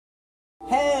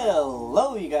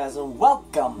Hello you guys and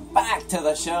welcome back to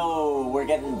the show. We're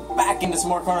getting back into some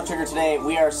more Chrono Trigger today.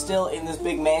 We are still in this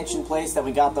big mansion place that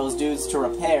we got those dudes to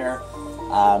repair.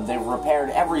 They've repaired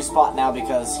every spot now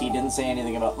because he didn't say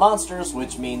anything about monsters,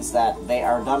 which means that they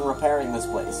are done repairing this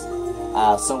place.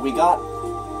 So we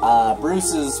got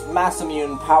Bruce's Mass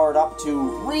Immune powered up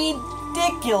to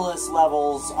ridiculous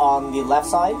levels on the left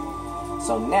side.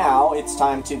 So now it's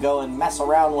time to go and mess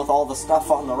around with all the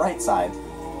stuff on the right side.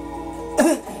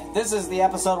 This is the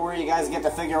episode where you guys get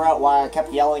to figure out why I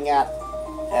kept yelling and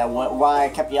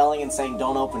saying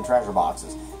don't open treasure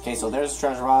boxes. Okay, so there's a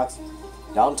treasure box.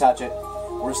 Don't touch it.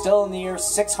 We're still in the year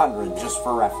 600, just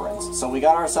for reference. So we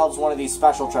got ourselves one of these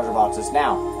special treasure boxes.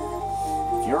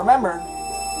 Now, if you remember,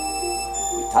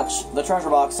 we touch the treasure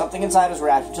box, something inside is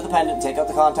reacted to the pendant, take out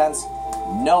the contents.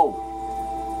 No,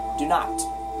 do not.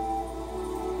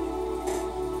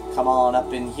 Come on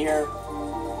up in here.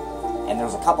 And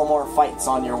there's a couple more fights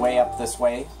on your way up this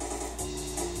way.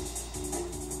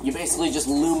 You basically just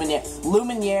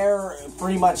Luminaire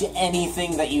pretty much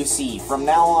anything that you see. From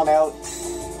now on out,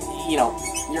 you know,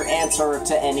 your answer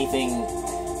to anything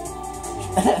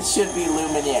should be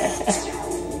Luminaire.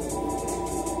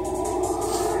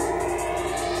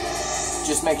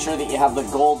 Just make sure that you have the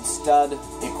gold stud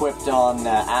equipped on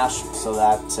Ash so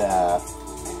that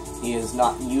he is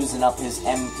not using up his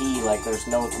MP like there's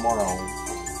no tomorrow.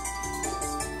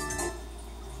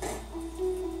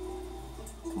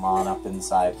 Come on up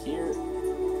inside here.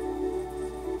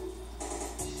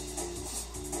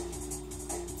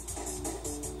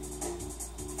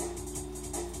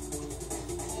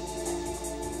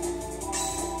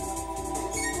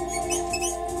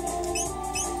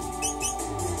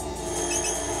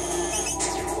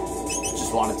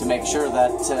 Just wanted to make sure that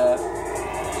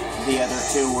the other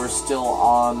two were still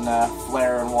on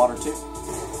Flare and Water 2,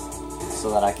 so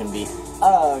that I can be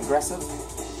aggressive.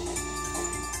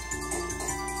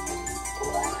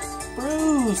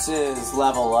 Bruce's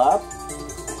level up.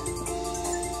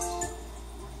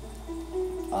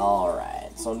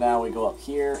 Alright, so now we go up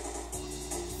here,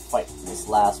 fight this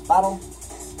last battle.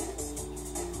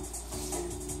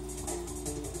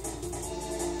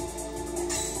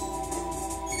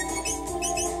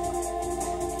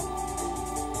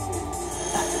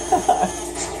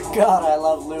 God, I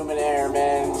love Luminaire,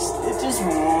 man. It just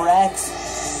wrecks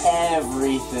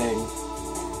everything.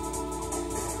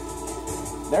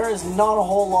 There is not a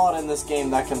whole lot in this game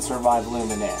that can survive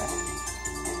Luminaire.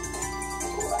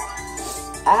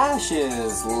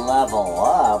 Ash's level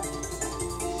up.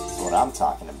 That's what I'm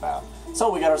talking about.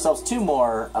 So we got ourselves two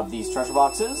more of these treasure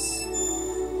boxes.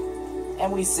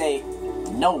 And we say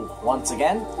no once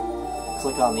again.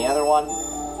 Click on the other one.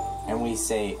 And we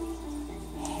say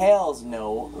hells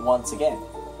no once again.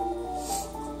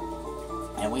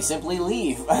 And we simply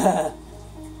leave.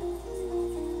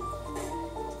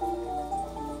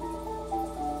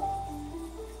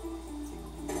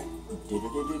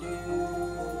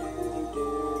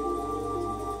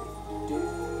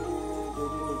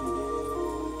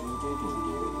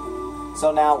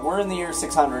 So now, we're in the year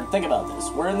 600. Think about this.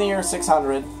 We're in the year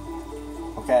 600,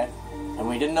 okay? And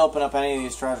we didn't open up any of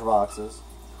these treasure boxes.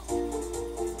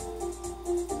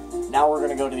 Now we're going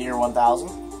to go to the year 1000.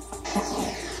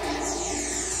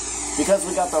 Because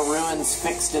we got the ruins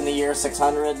fixed in the year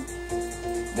 600,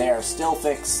 they are still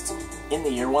fixed in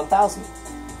the year 1000.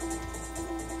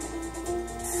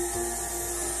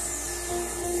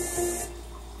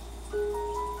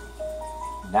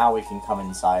 Now we can come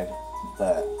inside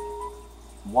the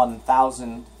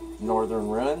 1000 northern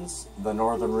ruins. The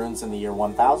northern ruins in the year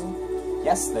 1000.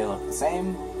 Yes, they look the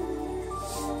same.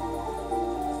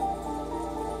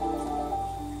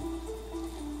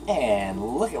 And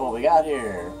look at what we got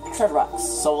here. Treasure box.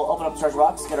 So we'll open up the treasure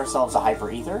box, get ourselves a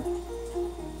Hyper Ether.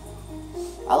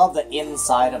 I love the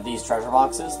inside of these treasure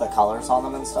boxes, the colors on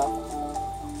them and stuff.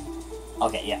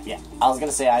 Okay, yeah. I was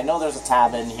gonna say, I know there's a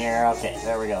tab in here. Okay,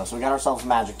 there we go. So we got ourselves a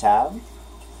magic tab.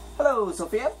 Hello,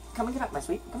 Sophia. Come and get up, my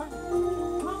sweet. Come on.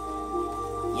 Come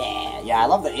on. Yeah, I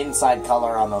love the inside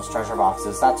color on those treasure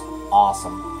boxes. That's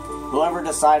awesome. Whoever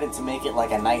decided to make it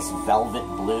like a nice velvet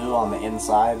blue on the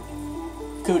inside,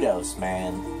 kudos,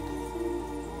 man.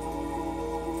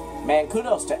 Man,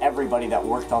 kudos to everybody that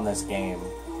worked on this game.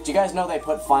 Do you guys know they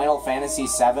put Final Fantasy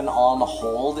VII on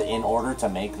hold in order to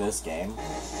make this game?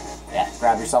 Yeah,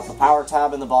 grab yourself the power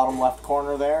tab in the bottom left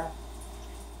corner there.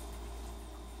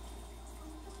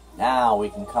 Now we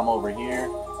can come over here,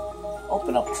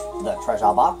 open up the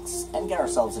treasure box, and get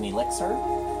ourselves an elixir.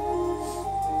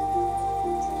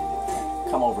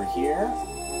 Come over here,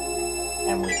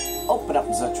 and we open up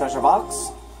the treasure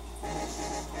box.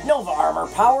 Nova armor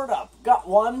powered up. Got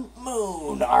one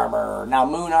moon armor. Now,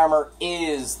 moon armor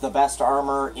is the best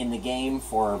armor in the game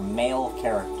for male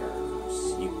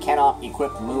characters. You cannot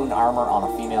equip moon armor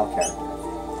on a female character.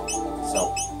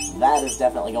 So, that is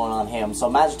definitely going on him. So,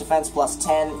 magic defense plus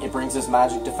 10. It brings his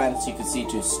magic defense, you can see,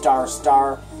 to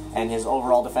star, and his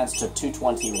overall defense to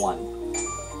 221.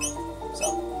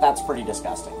 So, that's pretty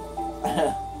disgusting.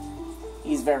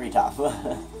 He's very tough.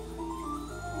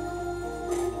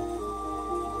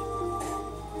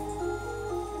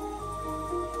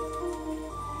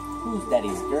 Who's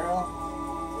daddy's girl?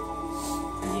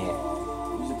 Yeah.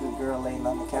 Who's a good girl laying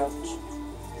on the couch?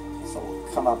 So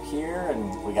we'll come up here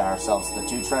and we got ourselves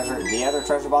the other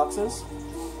treasure boxes.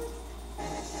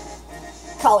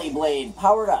 Kali Blade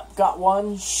powered up. Got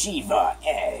one. Shiva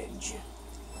Edge.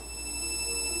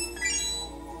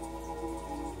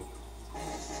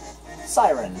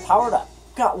 Siren powered up.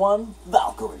 Got one.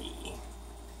 Valkyrie.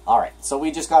 Alright, so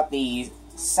we just got the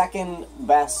second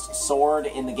best sword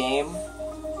in the game.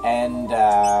 And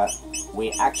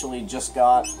we actually just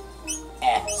got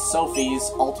Sophie's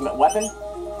ultimate weapon,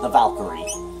 the Valkyrie.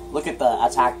 Look at the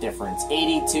attack difference,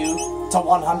 82 to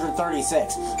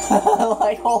 136.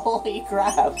 Like, holy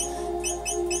crap.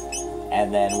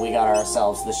 And then we got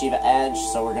ourselves the Shiva Edge,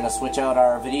 so we're going to switch out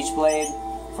our Vidish Blade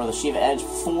for the Shiva Edge,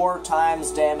 4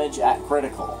 times damage at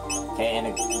critical. Okay, and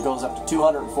it goes up to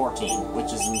 214,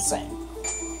 which is insane.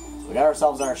 We got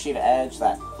ourselves our Shiva Edge,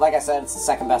 that, like I said, it's the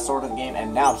second best sword in the game,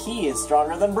 and now he is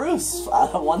stronger than Bruce,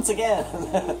 once again.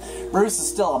 Bruce is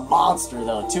still a monster,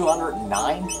 though,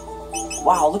 209?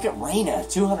 Wow, look at Reyna,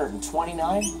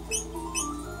 229?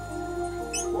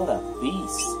 What a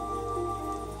beast.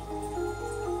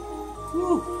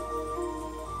 Whew.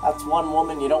 That's one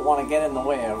woman you don't want to get in the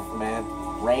way of, man.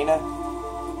 Reyna?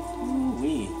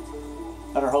 Ooh-wee.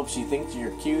 Better hope she thinks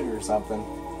you're cute or something.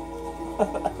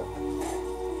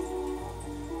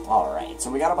 Alright, so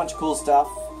we got a bunch of cool stuff.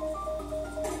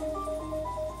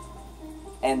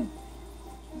 And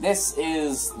this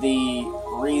is the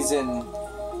reason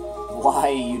why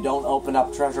you don't open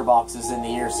up treasure boxes in the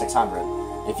year 600.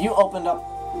 If you opened up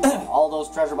all those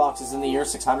treasure boxes in the year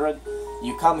 600,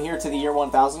 you come here to the year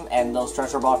 1000 and those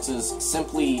treasure boxes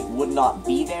simply would not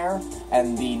be there,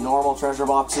 and the normal treasure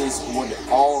boxes would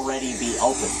already be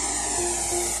open.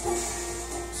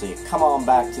 So you come on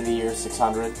back to the year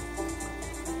 600.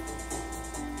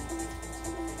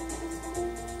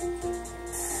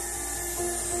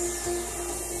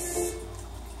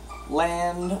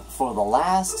 Land for the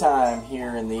last time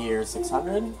here in the year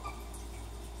 600.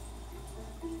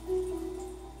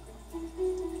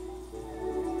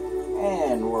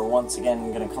 And we're once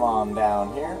again going to come on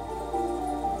down here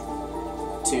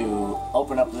to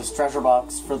open up this treasure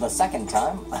box for the second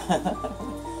time.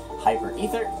 Hyper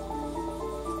Ether.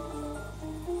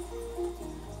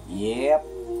 Yep.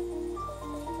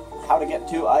 How to get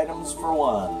 2 items for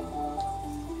 1.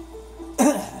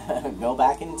 Go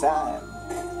back in time.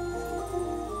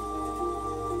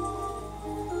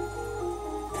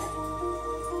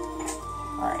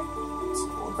 Alright, so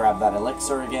we'll grab that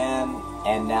elixir again.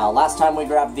 And now, last time we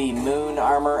grabbed the moon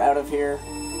armor out of here.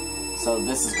 So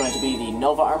this is going to be the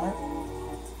Nova armor.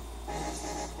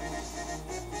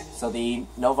 So the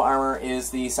Nova armor is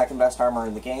the second best armor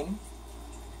in the game.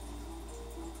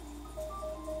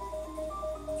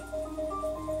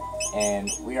 And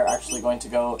we are actually going to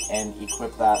go and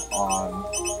equip that on...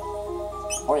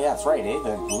 Oh yeah, that's right, eh?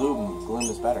 The Gloom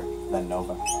is better than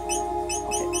Nova.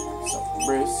 Okay, so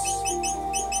Bruce,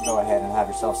 go ahead and have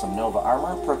yourself some Nova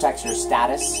armor. Protects your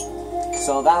status.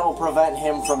 So that'll prevent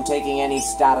him from taking any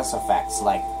status effects,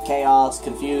 like Chaos,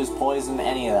 Confuse, Poison,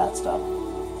 any of that stuff.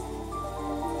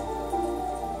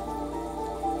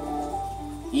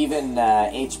 Even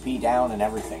HP down and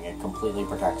everything, it completely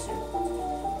protects you.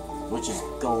 Which is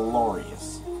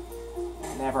glorious.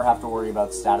 Never have to worry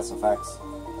about status effects.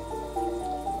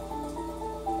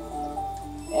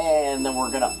 And then we're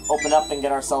gonna open up and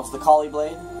get ourselves the Kali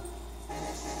Blade.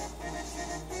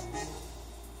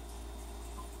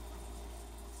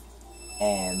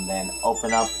 And then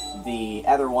open up the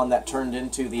other one that turned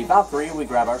into the Valkyrie. We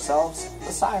grab ourselves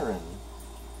the Siren.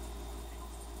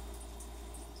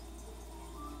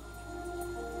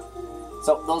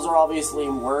 So those are obviously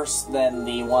worse than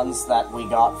the ones that we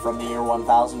got from the year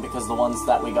 1000, because the ones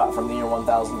that we got from the year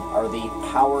 1000 are the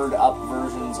powered up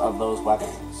versions of those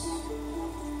weapons.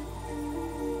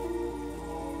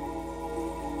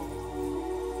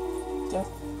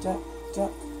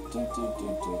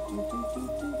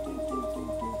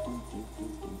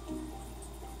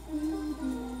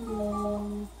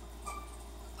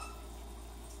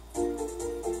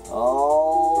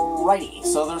 Alrighty,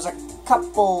 so there's a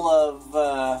couple of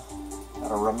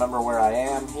Gotta remember where I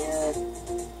am here.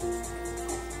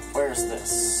 Where's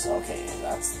this? Okay,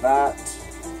 that's that.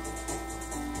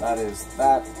 That is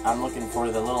that. I'm looking for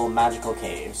the little magical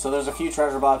cave. So there's a few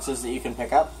treasure boxes that you can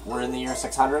pick up. We're in the year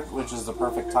 600, which is the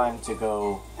perfect time to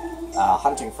go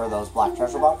hunting for those black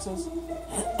treasure boxes.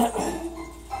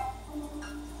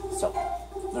 So,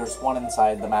 there's one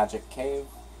inside the magic cave.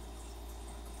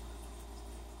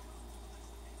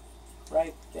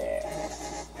 Right there.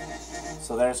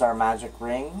 So there's our magic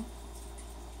ring.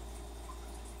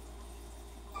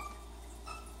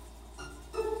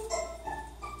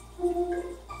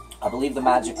 I believe the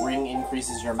magic ring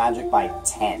increases your magic by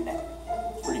 10.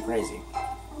 It's pretty crazy.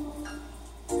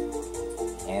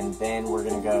 And then we're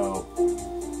gonna go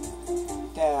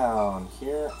down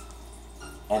here.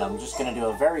 And I'm just gonna do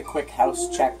a very quick house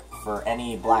check for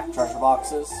any black treasure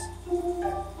boxes.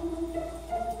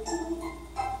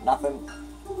 Nothing.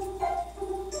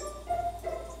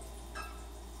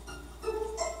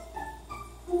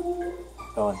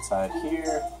 Go inside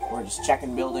here. We're just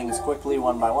checking buildings quickly,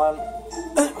 one by one.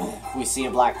 If we see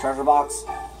a black treasure box,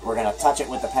 we're going to touch it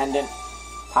with the pendant,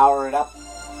 power it up,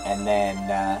 and then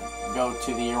go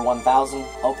to the year 1000,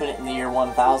 open it in the year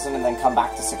 1000, and then come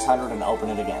back to 600 and open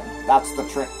it again. That's the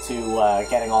trick to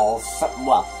getting all,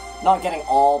 well, not getting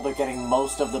all, but getting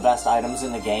most of the best items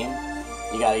in the game.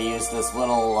 You got to use this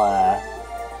little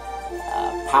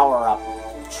power-up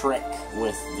trick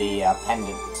with the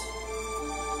pendant.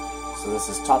 So this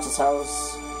is Tata's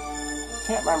house.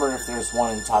 Can't remember if there's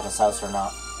one in Tata's house or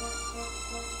not.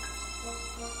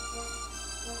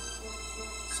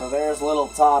 So there's little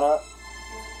Tata.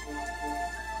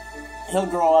 He'll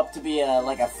grow up to be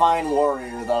like a fine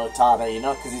warrior though, Tata, you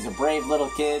know, because he's a brave little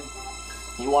kid.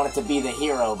 He wanted to be the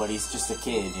hero, but he's just a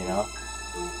kid, you know.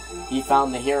 He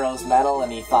found the hero's medal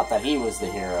and he thought that he was the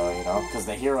hero, you know, because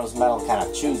the hero's medal kind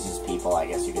of chooses people, I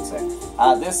guess you could say.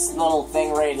 This little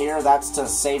thing right here, that's to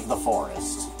save the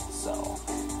forest. So,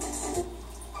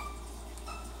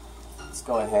 let's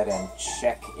go ahead and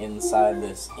check inside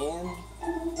this inn.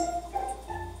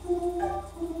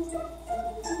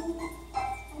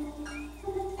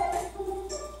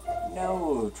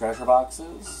 No treasure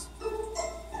boxes.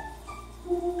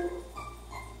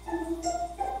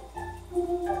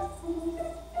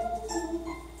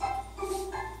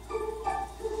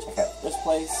 Check out this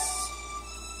place.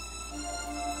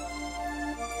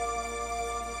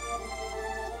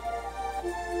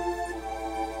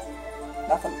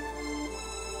 Nothing.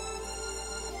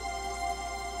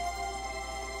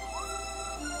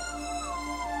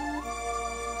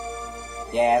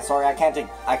 Yeah, sorry, I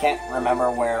can't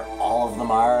remember where all of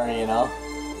them are, you know?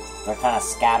 They're kind of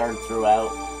scattered throughout.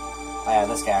 Oh yeah,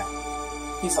 this guy.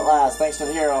 Peace at last, thanks to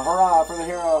the hero. Hurrah for the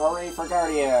hero, hooray for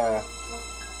Guardia.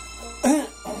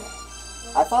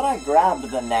 I thought I grabbed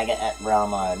the Naga at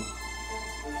Bromide.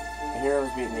 The heroes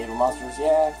beating the evil monsters,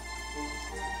 yeah.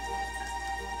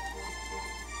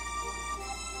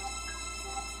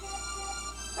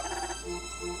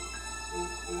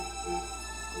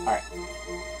 Alright.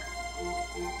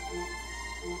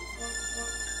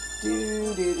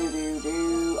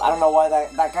 I don't know why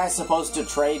that guy's supposed to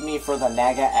trade me for the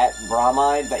Naga at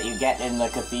Bromide that you get in the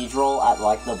cathedral at,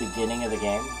 like, the beginning of the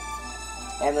game.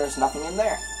 And there's nothing in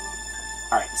there.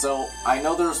 Alright, so I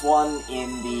know there's one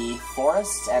in the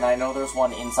forest, and I know there's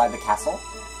one inside the castle.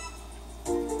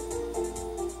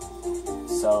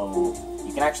 So,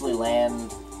 you can actually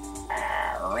land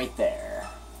right there.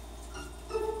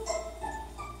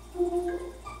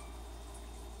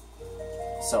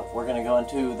 So, we're going to go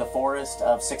into the forest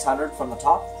of 600 from the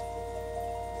top.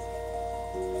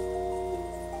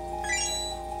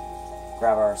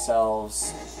 Grab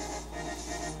ourselves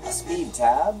a speed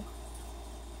tab.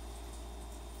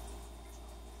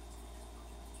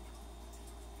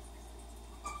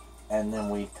 And then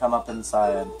we come up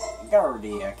inside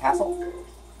Guardia Castle.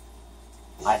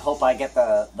 I hope I get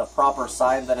the proper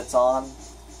side that it's on.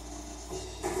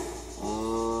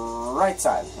 Right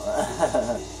side.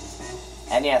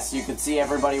 And yes, you could see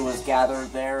everybody was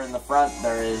gathered there in the front.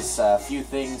 There is a few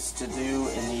things to do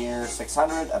in the year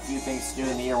 600, a few things to do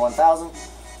in the year 1000,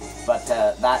 but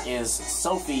that is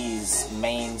Sophie's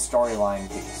main storyline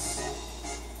piece.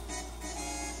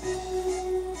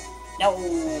 No!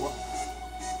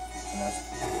 And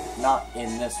there's not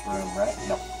in this room, right?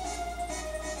 No.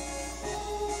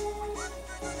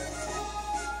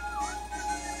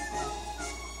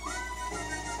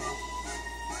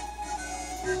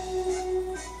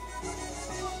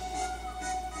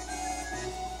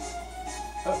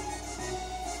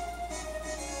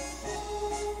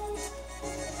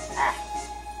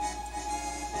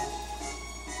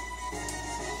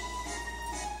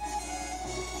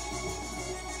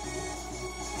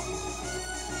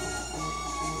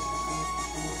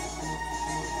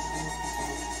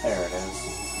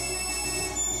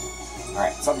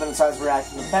 Alright, something inside is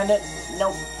reaction dependent.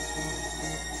 Nope.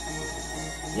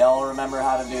 Y'all remember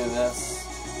how to do this.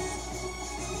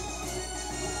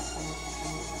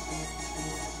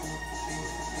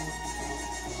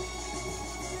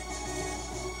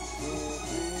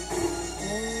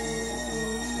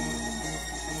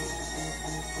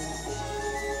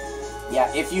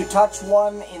 Yeah, if you touch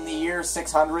one in the year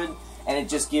 600 and it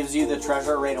just gives you the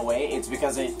treasure right away, it's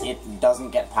because it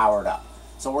doesn't get powered up.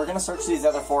 So we're going to search these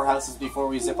other 4 houses before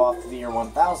we zip off to the year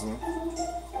 1000.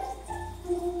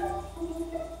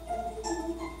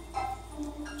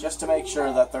 Just to make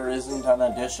sure that there isn't an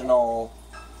additional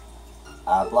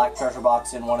black treasure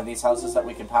box in one of these houses that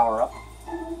we can power up.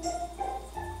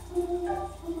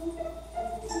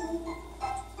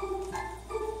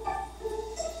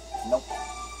 Nope.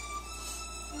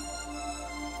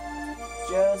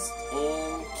 Just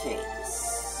in case.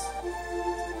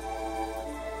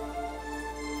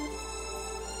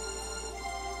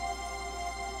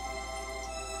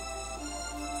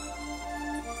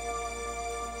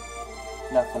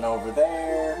 Nothing over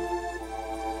there.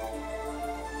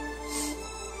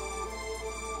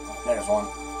 There's one.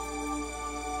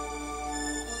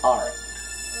 Alright.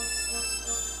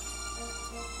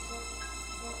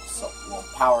 So we'll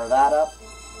power that up.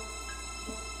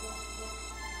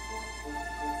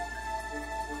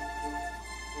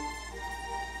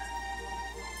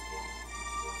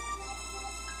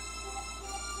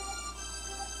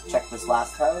 Check this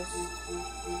last house.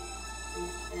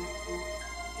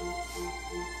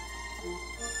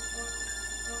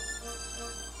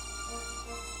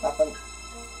 Nothing.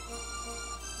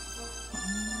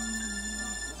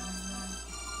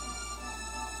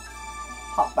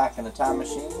 Hop back in the time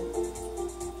machine.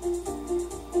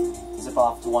 Zip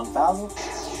off to 1000.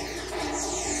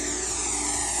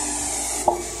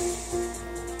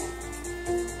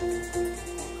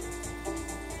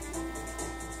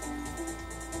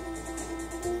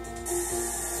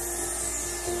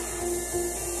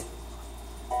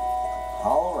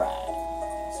 Alright.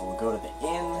 So we'll go to the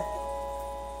inn.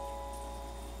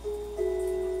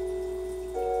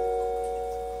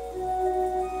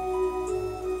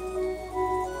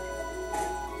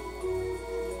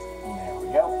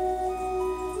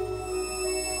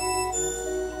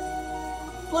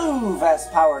 Blue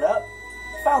vest powered up.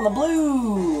 Found the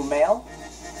blue mail.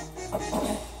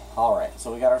 Alright,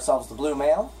 so we got ourselves the blue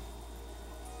mail.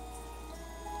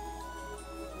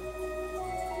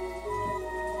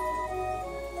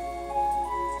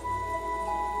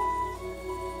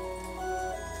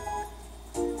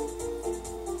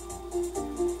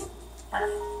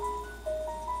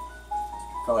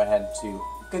 Go ahead to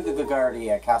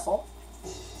Guardia Castle.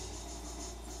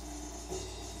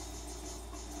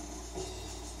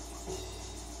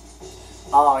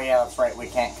 Oh yeah, that's right, we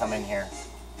can't come in here.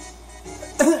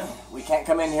 We can't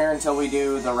come in here until we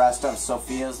do the rest of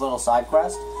Sophia's little side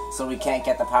quest, so we can't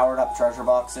get the powered up treasure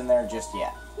box in there just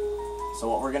yet. So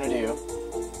what we're gonna do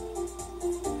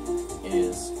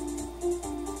is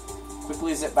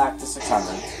quickly zip back to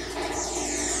 600.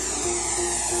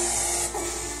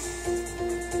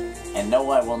 And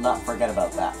no, I will not forget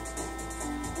about that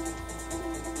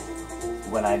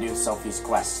when I do Sophie's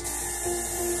quest.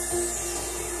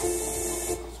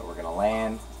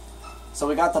 Land. So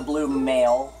we got the blue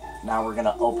mail. Now we're going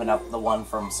to open up the one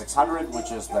from 600,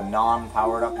 which is the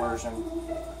non-powered up version.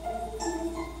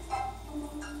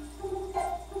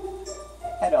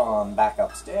 Head on back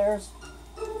upstairs.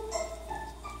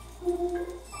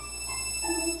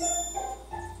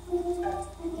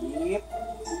 Yep.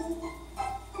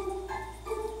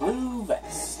 Blue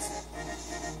vest.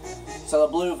 So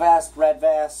the blue vest, red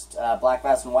vest, black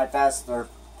vest, and white vest, they're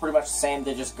pretty much the same,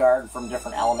 they just guard from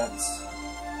different elements.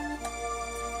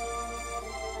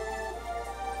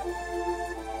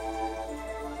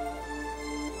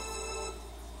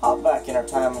 Hop back in our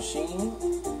time machine,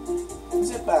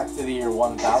 zip back to the year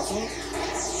 1000.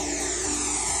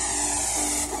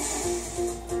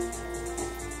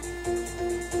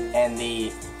 And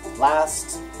the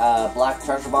last black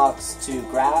treasure box to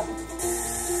grab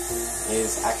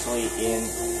is actually in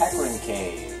Hecarim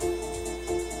Cave.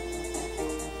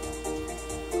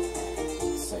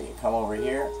 Come over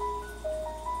here,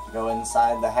 go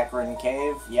inside the Hecarim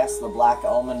Cave. Yes, the black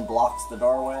omen blocks the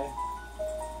doorway.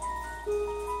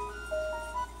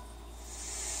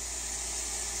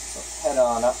 So head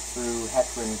on up through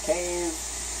Hecarim Cave,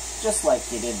 just like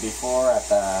you did before at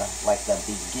the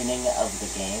beginning of the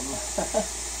game.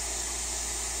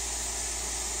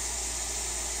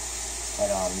 Head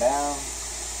on down.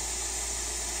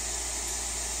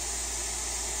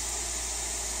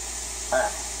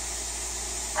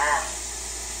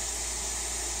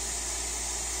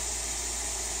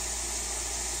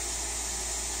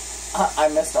 I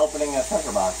missed opening a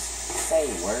treasure box. Say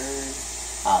word.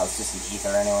 Oh, it's just an ether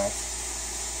anyway.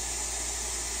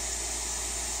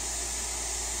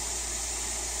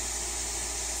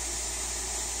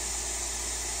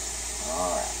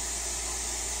 Alright.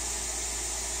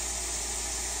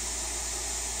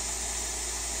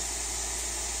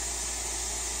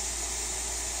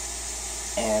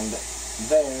 And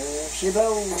there she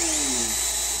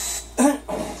goes.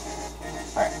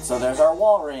 Alright, so there's our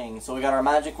wall ring. So we got our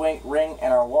magic ring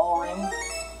and our wall ring.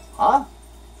 Huh?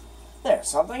 There's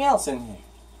something else in here.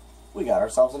 We got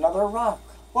ourselves another rock.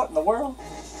 What in the world?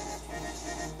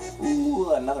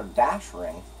 Ooh, another dash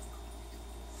ring.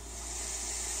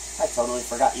 I totally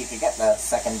forgot you could get the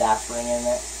second dash ring in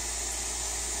it.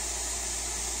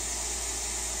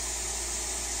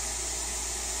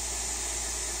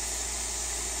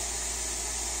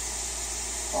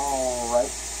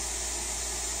 Alright.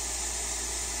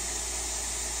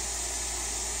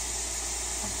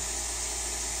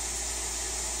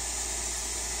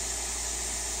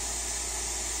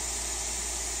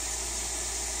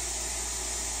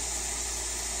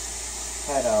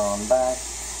 Head on back,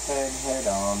 head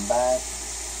on back.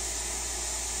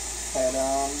 Head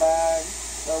on back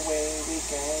the way we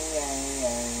came.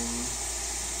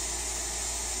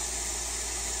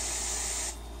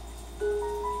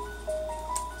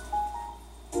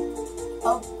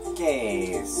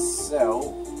 Okay,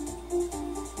 so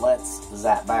let's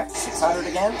zap back to 600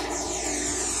 again.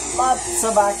 Lots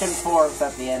of back and forth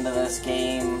at the end of this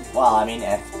game. Well, I mean,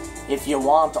 if you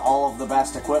want all of the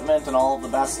best equipment and all of the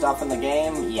best stuff in the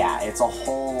game, yeah, it's a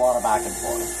whole lot of back and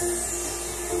forth.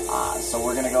 So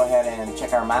we're going to go ahead and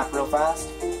check our map real fast,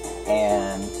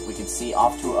 and we can see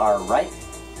off to our right.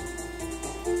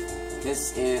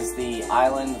 This is the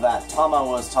island that Tama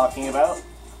was talking about,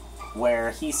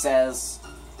 where he says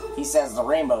the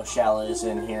rainbow shell is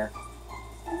in here.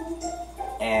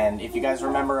 And if you guys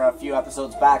remember a few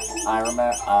episodes back,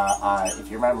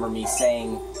 if you remember me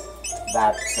saying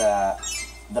that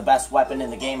the best weapon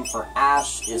in the game for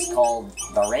Ash is called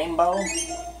the rainbow.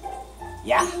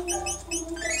 Yeah.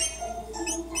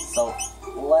 So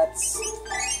let's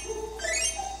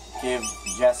give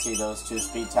Jessie those 2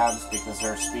 speed tabs because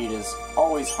her speed is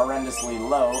always horrendously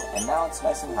low, and now it's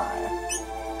nice and high.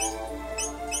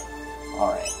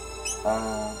 Alright.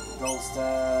 Gold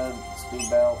stud, speed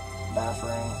belt, dash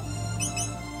ring.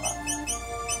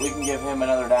 We can give him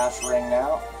another dash ring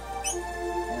now.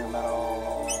 Air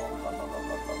metal,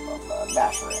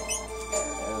 dash ring.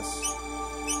 There it is.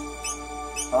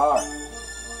 Alright.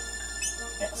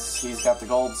 Yes, he's got the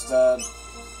gold stud.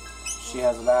 She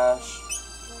has a dash.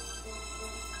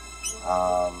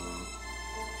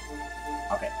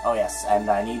 Okay. Oh yes, and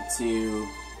I need to.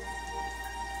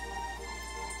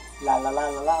 La la la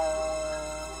la la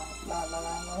la la la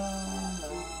la.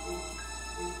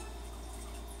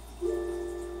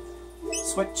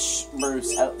 Switch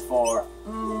Bruce out for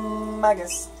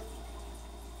Magus.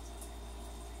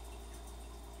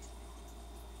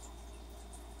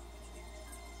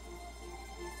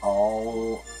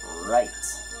 All right.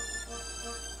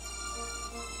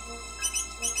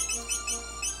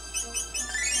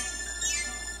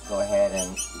 Go ahead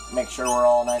and make sure we're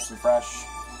all nice and fresh.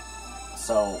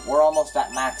 So we're almost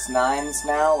at max 9s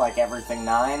now, like everything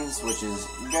 9s, which is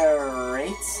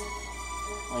great.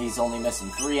 He's only missing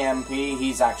 3 MP,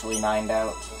 he's actually 9'd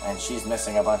out, and she's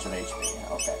missing a bunch of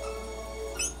HP. Okay.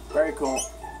 Very cool.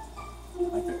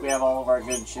 I think we have all of our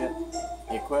good shit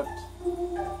equipped.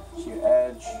 Shoot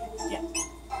edge. Yeah.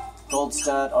 Gold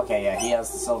stud. Okay, yeah, he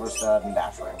has the silver stud and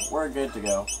dash ring. We're good to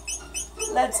go.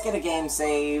 Let's get a game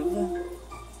save.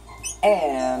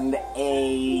 And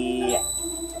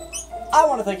I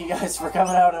want to thank you guys for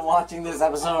coming out and watching this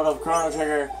episode of Chrono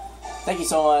Trigger. Thank you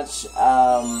so much.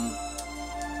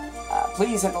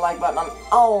 Please hit the like button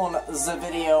on the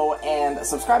video and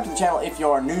subscribe to the channel if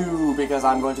you're new, because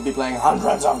I'm going to be playing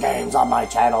hundreds of games on my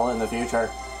channel in the future.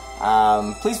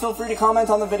 Please feel free to comment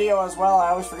on the video as well. I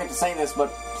always forget to say this,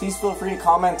 but please feel free to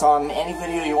comment on any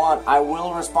video you want. I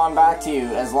will respond back to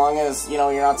you, as long as, you know,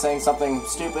 you're not saying something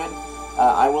stupid.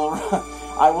 I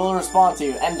will respond to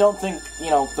you. And don't think, you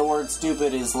know, the word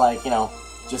stupid is like, you know,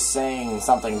 just saying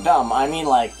something dumb. I mean,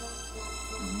 like,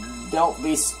 don't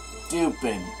be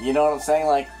stupid. You know what I'm saying?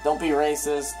 Like, don't be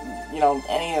racist. You know,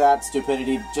 any of that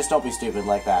stupidity. Just don't be stupid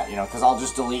like that, you know, because I'll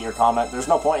just delete your comment. There's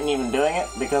no point in even doing it,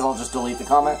 because I'll just delete the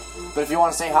comment. But if you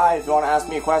want to say hi, if you want to ask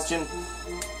me a question,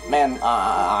 man,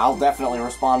 I'll definitely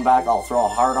respond back. I'll throw a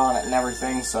heart on it and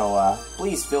everything. So,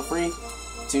 please feel free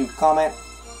to comment.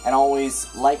 And always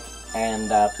like, and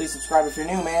please subscribe if you're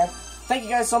new, man. Thank you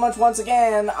guys so much once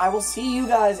again. I will see you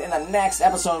guys in the next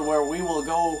episode, where we will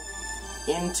go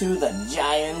into the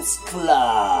Giant's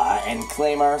Claw and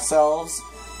claim ourselves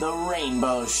the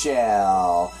Rainbow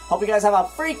Shell. Hope you guys have a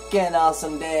freaking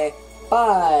awesome day.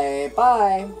 Bye.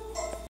 Bye.